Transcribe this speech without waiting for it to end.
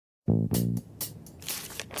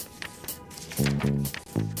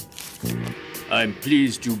I'm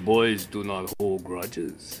pleased you boys do not hold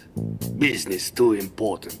grudges. Business too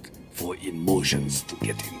important for emotions to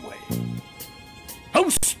get in way. How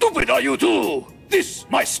stupid are you two? This,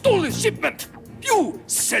 my stolen shipment! You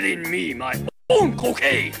selling me my own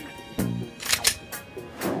cocaine!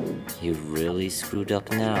 You really screwed up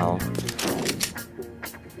now.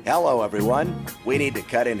 Hello, everyone. We need to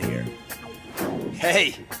cut in here.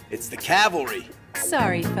 Hey, it's the cavalry.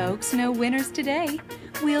 Sorry, folks, no winners today.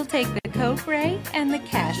 We'll take the Coke, Ray, and the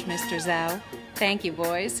cash, Mr. Zhao. Thank you,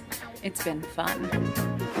 boys. It's been fun.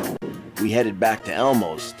 We headed back to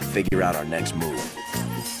Elmo's to figure out our next move.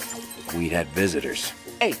 We'd had visitors.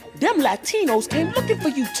 Hey, them Latinos came looking for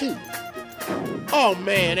you too. Oh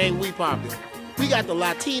man, ain't we popular? We got the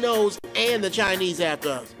Latinos and the Chinese after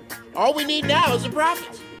us. All we need now is the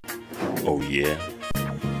profits. Oh yeah?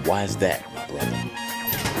 Why is that, my brother?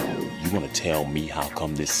 You wanna tell me how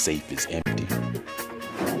come this safe is empty?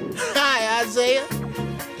 Hi, Isaiah.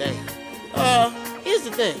 Dang. Here's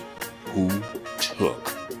the thing. Who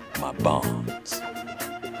took my bonds?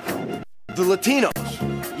 The Latinos.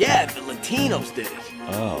 Yeah, the Latinos did it.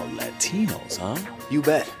 Oh, Latinos, huh? You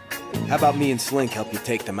bet. How about me and Slink help you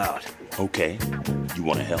take them out? Okay. You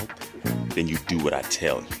wanna help? Then you do what I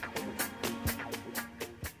tell you.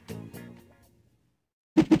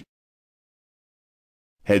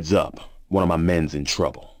 Heads up. One of my men's in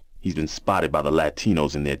trouble. He's been spotted by the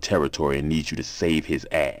Latinos in their territory and needs you to save his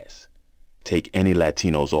ass. Take any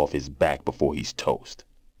Latinos off his back before he's toast.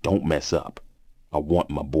 Don't mess up. I want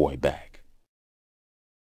my boy back.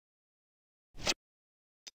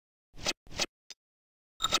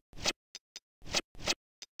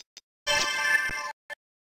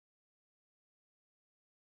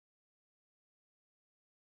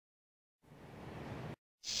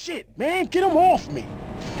 Shit, man, get them off me.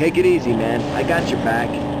 Take it easy, man. I got your back.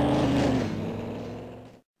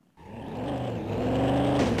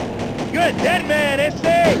 Good, dead man,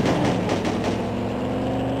 S.A.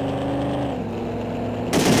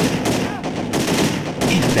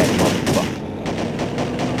 Eat that motherfucker.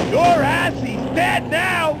 Your ass, he's dead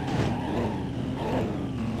now.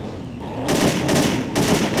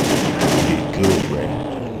 Get good, Ray.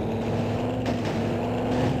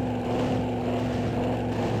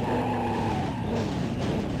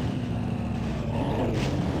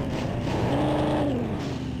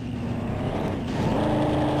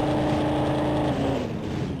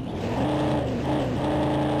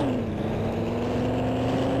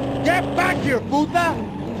 Get back here, puta!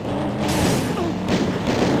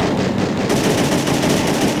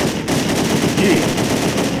 Yeah.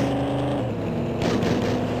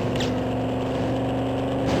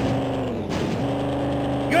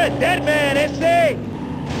 Good, dead man, S.A.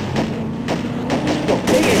 Yo,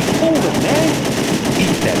 they ain't fooling, man.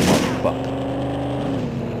 Eat that motherfucker.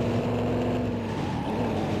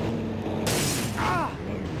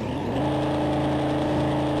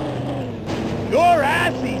 Your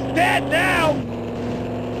ass, he's dead now!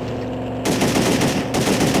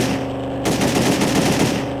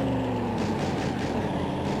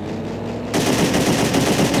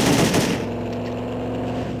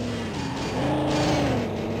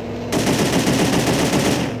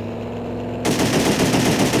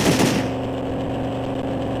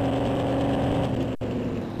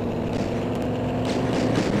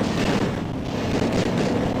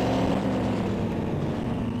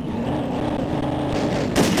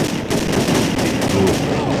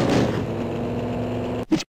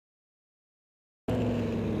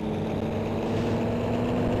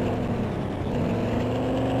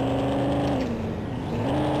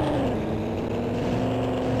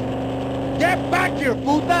 Get back here,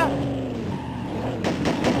 puta!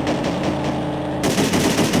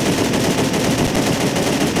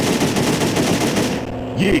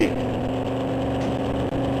 Yeah.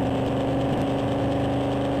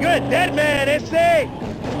 Good, dead man, S.A.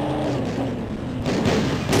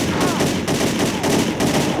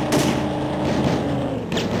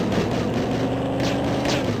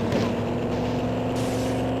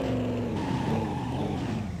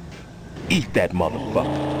 Eat that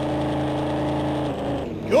motherfucker.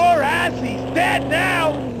 Your ass, he's dead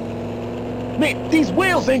now! Man, these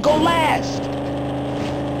wheels ain't gonna last.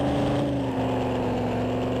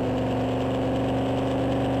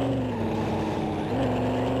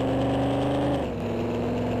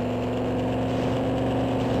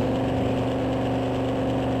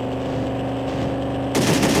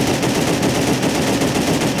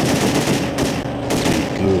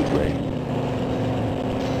 Good, Ray.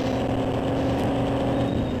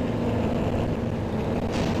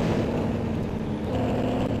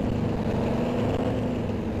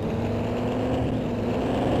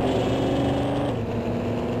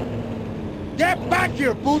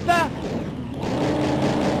 here, puta!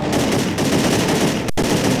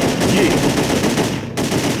 Yeah.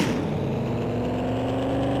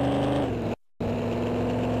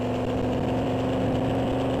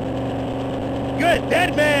 Good,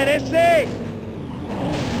 dead man, ese!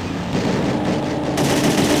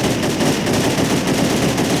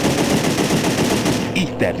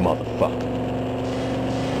 Eat that motherfucker.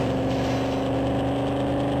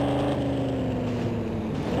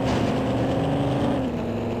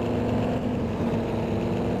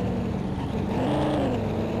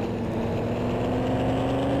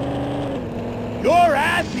 Your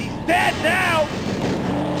ass, he's dead now!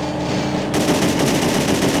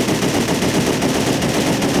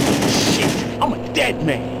 Shit, I'm a dead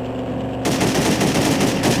man.